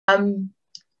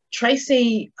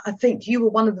Tracy, I think you were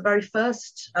one of the very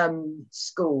first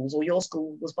schools, or your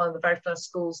school was one of the very first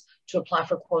schools to apply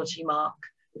for a quality mark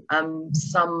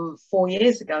some 4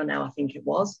 years ago now, I think it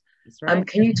was. That's right.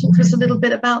 Can you talk to us a little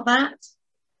bit about that?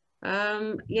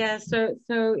 Yeah, so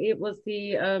it was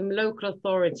the local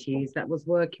authorities that was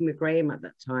working with Graham at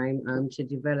that time to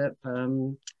develop,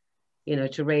 you know,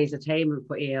 to raise attainment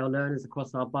for EAL learners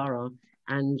across our borough.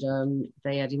 And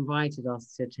they had invited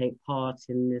us to take part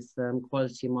in this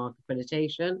quality mark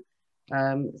accreditation.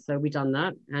 So we done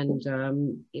that, and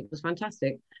it was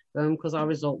fantastic because our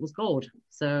result was gold.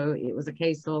 So it was a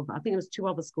case of, I think it was 2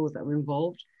 other schools that were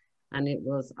involved, and it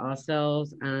was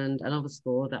ourselves and another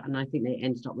school that, and I think they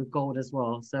ended up with gold as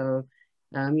well. So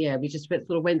yeah, we just sort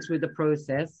of went through the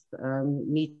process,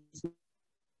 meeting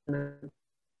the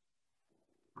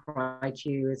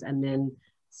criteria, and then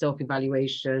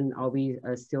self-evaluation. Are we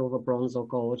silver, bronze, or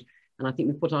gold? And I think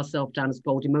we put ourselves down as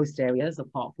gold in most areas,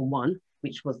 apart from one,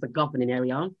 which was the governing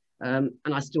area. And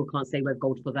I still can't say we're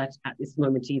gold for that at this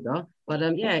moment either.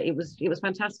 But yeah, it was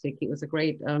fantastic. It was a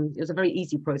great, it was a very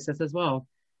easy process as well.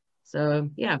 So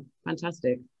yeah,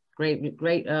 fantastic. Great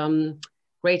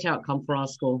outcome for our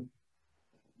school.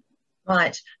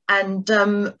 Right, and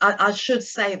I should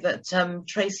say that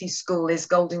Tracy's school is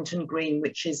Goldington Green,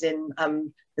 which is in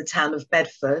the town of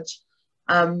Bedford.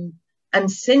 And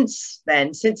since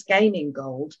then, since gaining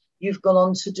gold, you've gone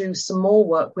on to do some more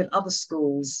work with other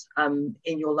schools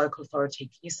in your local authority.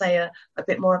 Can you say a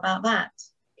bit more about that?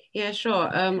 Yeah, sure.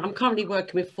 I'm currently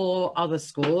working with 4 other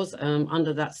schools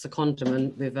under that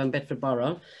secondment with Bedford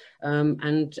Borough.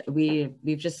 And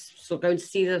we've just sort of going to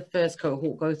see the first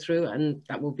cohort go through, and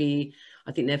that will be,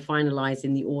 I think they're finalised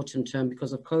in the autumn term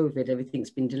because of COVID, everything's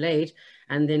been delayed.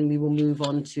 And then we will move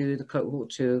on to the cohort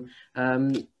 2.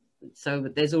 So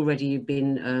there's already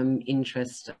been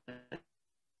interest.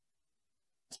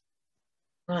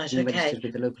 Right, okay. Registered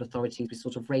with the local authorities. We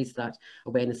sort of raised that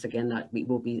awareness again that we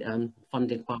will be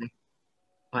funded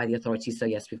by the authorities. So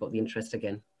yes, we've got the interest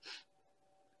again.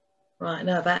 Right,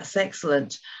 no, that's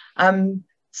excellent.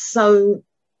 So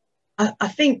I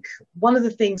think one of the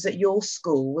things at your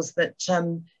school was that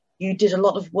you did a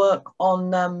lot of work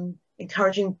on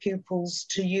encouraging pupils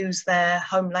to use their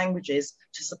home languages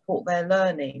to support their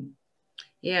learning.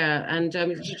 Yeah, and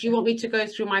did you want me to go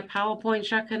through my PowerPoint,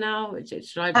 Shaka, now?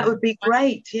 That would be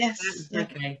great, yes.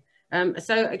 Okay.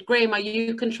 So Graham, are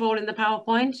you controlling the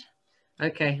PowerPoint?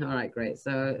 Okay, all right, great.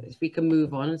 So if we can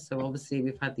move on. So obviously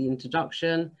we've had the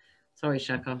introduction. Sorry,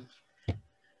 Shaka.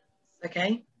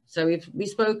 Okay. So we've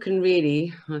spoken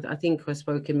really, I think we've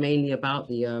spoken mainly about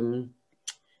the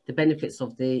benefits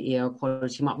of the EAL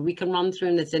quality mark. We can run through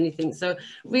and there's anything. So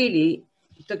really,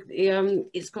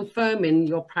 it's confirming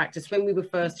your practice. When we were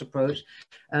first approached,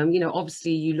 you know,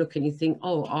 obviously you look and you think,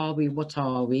 oh, what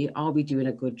are we doing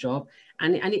a good job?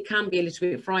 And it can be a little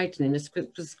bit frightening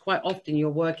because quite often you're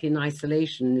working in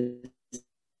isolation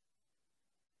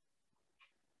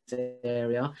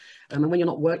area, and when you're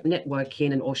not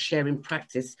networking or sharing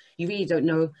practice, you really don't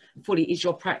know fully, is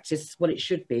your practice what it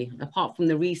should be, apart from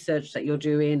the research that you're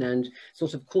doing and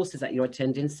sort of courses that you're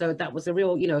attending. So that was a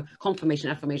real, you know, confirmation,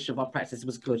 affirmation of our practice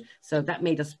was good. So that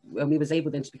made us, we was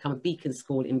able then to become a beacon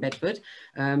school in Bedford,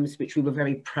 which we were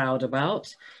very proud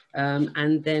about.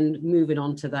 And then moving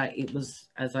on to that, it was,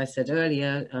 as I said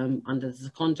earlier, under the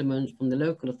secondment from the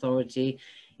local authority,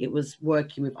 it was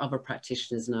working with other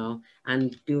practitioners now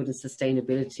and building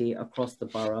sustainability across the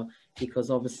borough, because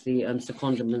obviously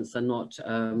secondments are not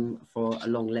for a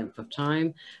long length of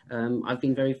time. I've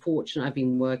been very fortunate. I've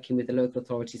been working with the local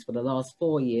authorities for the last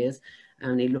 4 years,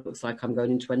 and it looks like I'm going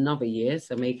into another year,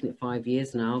 so making it 5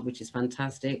 years now, which is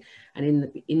fantastic.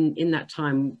 And in that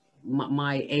time,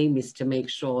 my aim is to make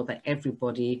sure that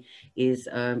everybody is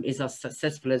as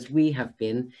successful as we have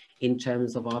been in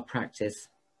terms of our practice.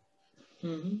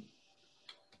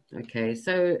 Mm-hmm. Okay,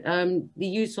 so the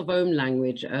use of home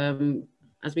language,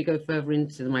 as we go further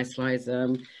into my slides,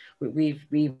 we've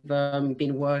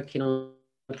been working on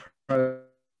a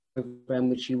program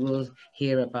which you will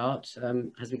hear about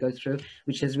as we go through,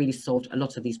 which has really solved a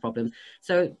lot of these problems.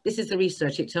 So this is the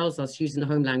research. It tells us using the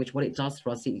home language, what it does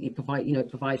for us. It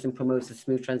provides and promotes a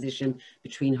smooth transition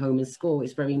between home and school.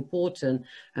 It's very important.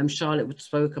 Charlotte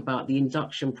spoke about the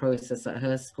induction process at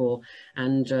her school,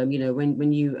 and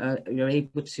when you're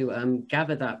able to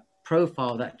gather that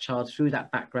profile that child through that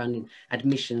background in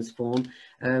admissions form,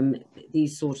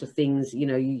 these sorts of things,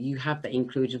 you have that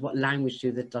included. What language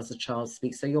does the child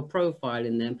speak? So you're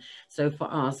profiling them. So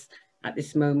for us at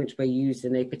this moment, we're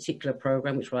using a particular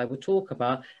program, which I will talk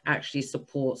about, actually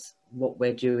supports what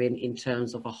we're doing in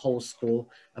terms of a whole school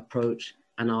approach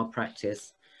and our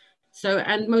practice. So,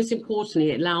 and most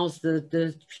importantly, it allows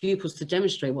the pupils to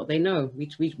demonstrate what they know.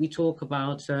 We talk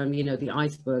about, you know, the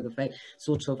iceberg effect,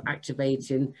 sort of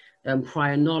activating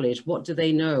prior knowledge. What do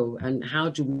they know, and how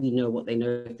do we know what they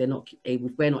know if they're not able,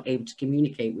 if we're not able to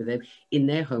communicate with them in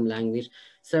their home language?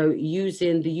 So,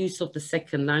 using the use of the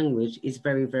second language is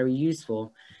very, very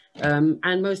useful,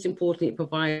 and most importantly, it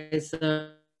provides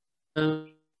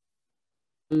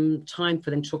time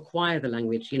for them to acquire the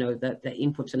language, you know, the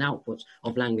input and output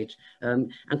of language.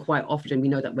 And quite often we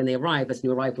know that when they arrive as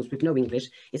new arrivals with no English,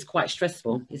 it's quite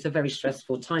stressful. It's a very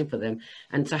stressful time for them.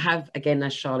 And to have, again,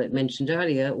 as Charlotte mentioned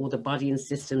earlier, all the buddying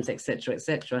systems,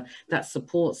 etc., that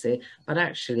supports it. But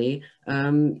actually,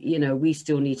 you know, we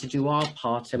still need to do our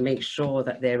part to make sure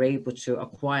that they're able to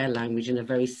acquire language in a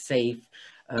very safe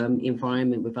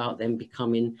environment without them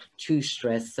becoming too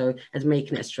stressed, so as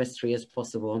making it as stress-free as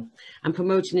possible. And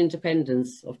promoting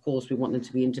independence, of course, we want them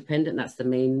to be independent. That's the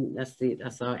main,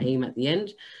 that's our aim at the end.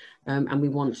 And we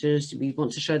want to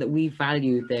show that we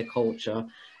value their culture,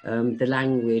 the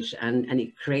language, and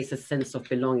it creates a sense of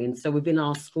belonging. So within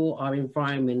our school, our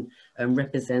environment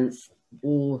represents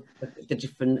all the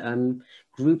different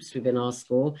groups within our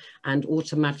school, and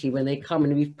automatically when they come,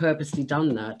 and we've purposely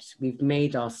done that, we've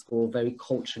made our school very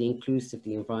culturally inclusive,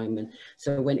 the environment.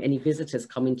 So when any visitors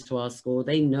come into our school,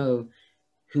 they know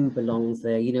who belongs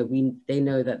there. You know, they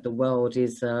know that the world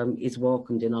is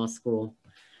welcomed in our school.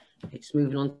 Okay, just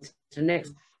moving on to the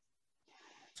next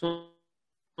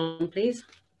one, please.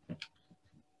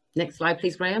 Next slide,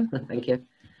 please, Graham. Thank you.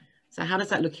 So how does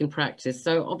that look in practice?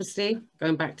 So obviously,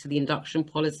 going back to the induction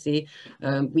policy,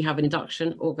 we have an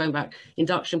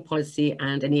induction policy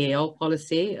and an EAL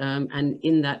policy. And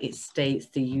in that, it states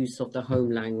the use of the home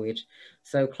language.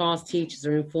 So class teachers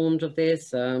are informed of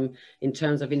this in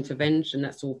terms of intervention.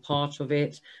 That's all part of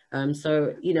it.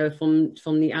 So, you know,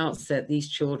 from the outset, these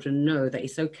children know that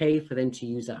it's okay for them to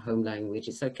use that home language.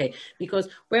 It's okay, because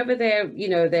whether they're, you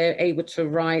know, they're able to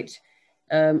write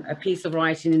a piece of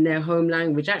writing in their home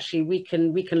language, actually we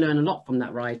can learn a lot from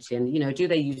that writing. You know, do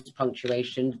they use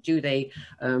punctuation? Do they,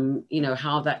 you know,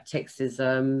 how that text is,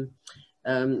 you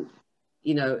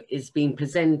know, is being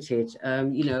presented?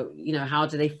 You know, how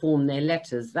do they form their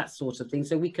letters? That sort of thing.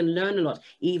 So we can learn a lot,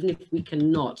 even if we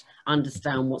cannot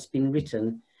understand what's been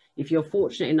written. If you're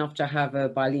fortunate enough to have a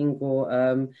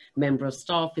bilingual member of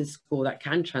staff in school that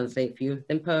can translate for you,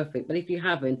 then perfect. But if you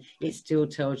haven't, it still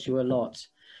tells you a lot.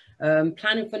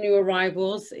 Planning for new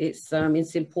arrivals, it's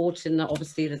important that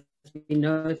obviously that we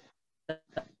know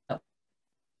that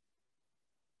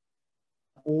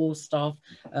all staff,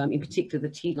 in particular the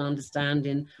team,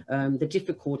 understanding the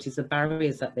difficulties, the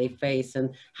barriers that they face,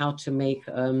 and how to make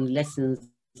lessons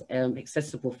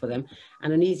accessible for them.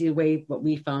 And an easy way, what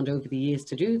we found over the years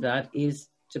to do that, is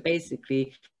to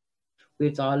basically,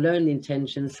 with our learning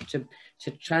intentions, to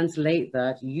translate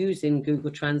that using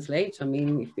Google Translate. I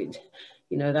mean, if it,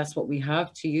 you know, that's what we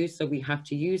have to use, so we have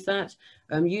to use that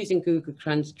using Google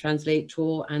Translate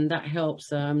tool, and that helps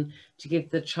to give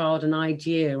the child an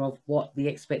idea of what the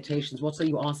expectations, what are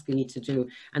you asking me to do,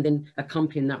 and then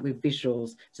accompanying that with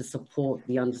visuals to support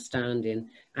the understanding,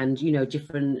 and, you know,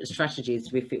 different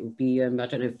strategies, if it would be, I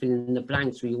don't know, filling in the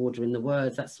blanks, reordering the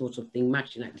words, that sort of thing,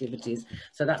 matching activities.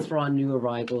 So that's for our new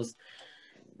arrivals.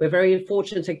 We're very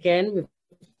fortunate again with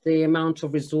the amount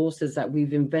of resources that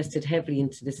we've invested heavily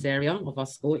into this area of our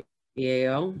school,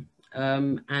 EAL,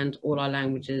 and all our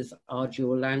languages are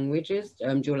dual language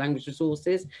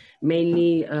resources,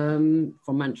 mainly from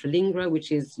Mantralingua,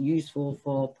 which is useful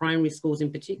for primary schools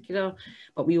in particular,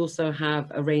 but we also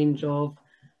have a range of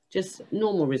just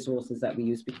normal resources that we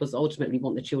use, because ultimately we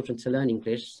want the children to learn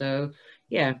English. So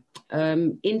yeah,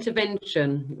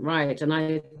 intervention, right,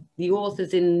 and the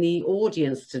author's in the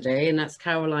audience today, and that's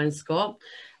Caroline Scott,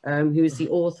 who is the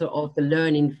author of The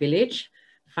Learning Village.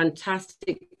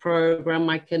 Fantastic program,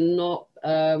 I cannot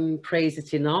praise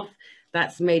it enough.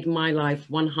 That's made my life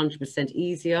 100%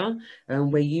 easier.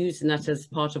 We're using that as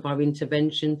part of our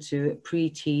intervention to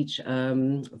pre-teach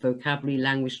vocabulary,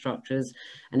 language structures,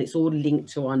 and it's all linked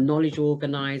to our knowledge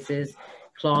organisers,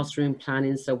 classroom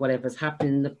planning. So whatever's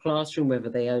happening in the classroom, whether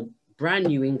they are brand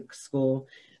new in school,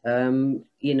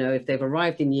 you know, if they've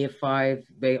arrived in year 5,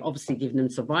 we're obviously giving them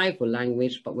survival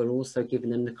language, but we're also giving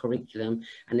them the curriculum,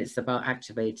 and it's about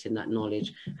activating that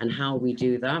knowledge. And how we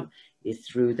do that is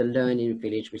through the Learning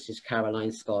Village, which is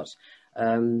Caroline Scott.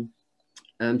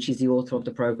 She's the author of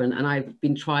the program, and I've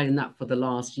been trialing that for the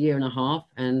last year and a half,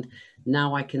 and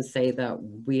now I can say that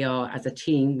we are, as a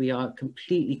team, we are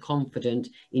completely confident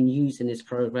in using this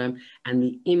program and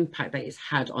the impact that it's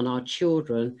had on our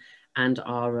children and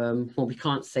our, well, we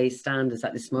can't say standards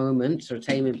at this moment or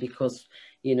attainment, because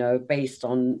you know, based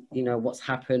on, you know, what's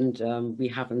happened. We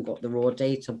haven't got the raw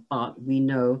data, but we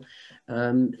know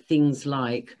things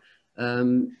like,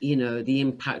 you know, the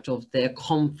impact of their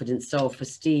confidence,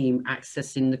 self-esteem,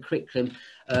 accessing the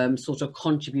curriculum, sort of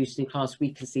contributing in class.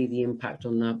 We can see the impact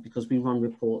on that because we run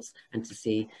reports and to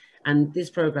see. And this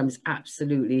program is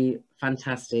absolutely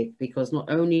fantastic because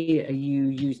not only are you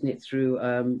using it through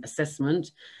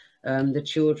assessment, the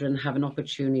children have an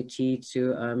opportunity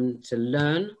to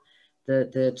learn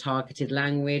the targeted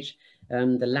language,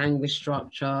 the language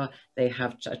structure. They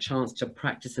have a chance to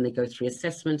practice and they go through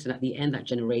assessment. And at the end, that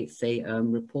generates a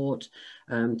report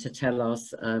to tell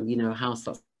us, you know, how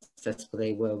successful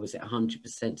they were. Was it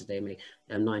 100% today, maybe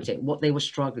 98, what they were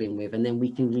struggling with. And then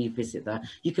we can revisit that.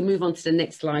 You can move on to the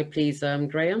next slide, please,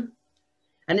 Graham.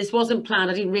 And this wasn't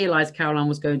planned. I didn't realize Caroline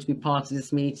was going to be part of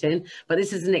this meeting, but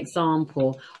this is an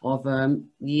example of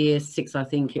year 6, I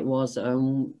think it was,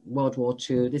 World War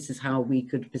II. This is how we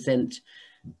could present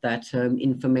that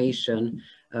information.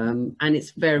 And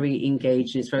it's very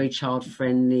engaging, it's very child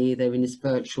friendly. They're in this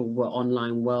virtual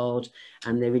online world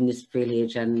and they're in this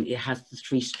village, and it has the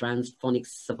 3 strands: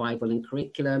 phonics, survival and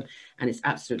curriculum, and it's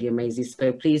absolutely amazing.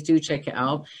 So please do check it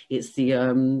out. It's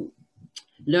the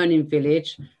Learning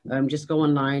Village. Just go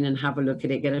online and have a look at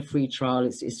it, get a free trial.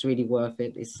 It's really worth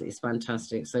it. It's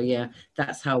fantastic. So yeah,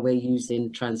 that's how we're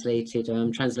using translated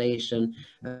translation,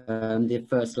 the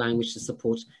first language, to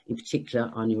support in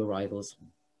particular our new arrivals.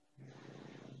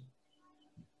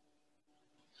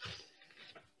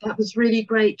 That was really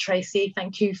great, Tracy.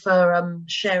 Thank you for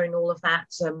sharing all of that,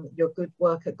 your good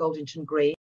work at Goldington Green.